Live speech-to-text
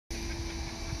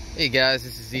Hey guys,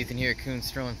 this is Ethan here at Kuhn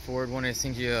Sterling Ford. Wanted to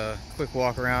send you a quick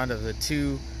walk around of the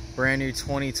two brand new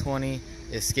 2020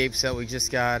 Escapes that we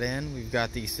just got in. We've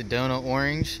got the Sedona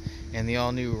Orange and the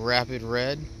all new Rapid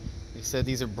Red. They said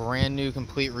these are brand new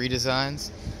complete redesigns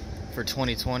for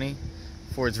 2020.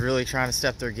 Ford's really trying to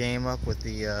step their game up with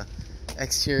the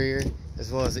exterior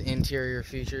as well as the interior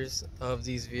features of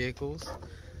these vehicles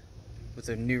with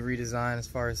a new redesign as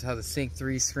far as how the Sync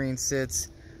 3 screen sits,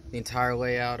 the entire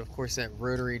layout, of course that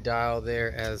rotary dial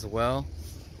there as well.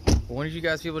 But wanted you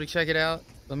guys to be able to check it out.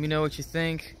 Let me know what you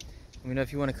think. Let me know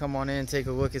if you want to come on in and take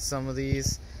a look at some of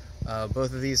these.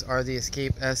 Both of these are the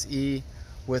Escape SE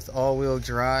with all-wheel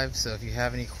drive, so if you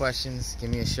have any questions, give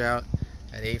me a shout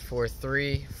at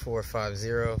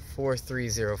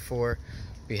 843-450-4304.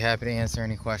 Be happy to answer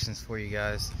any questions for you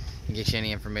guys and get you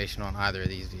any information on either of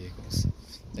these vehicles.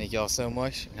 Thank you all so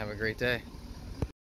much and have a great day.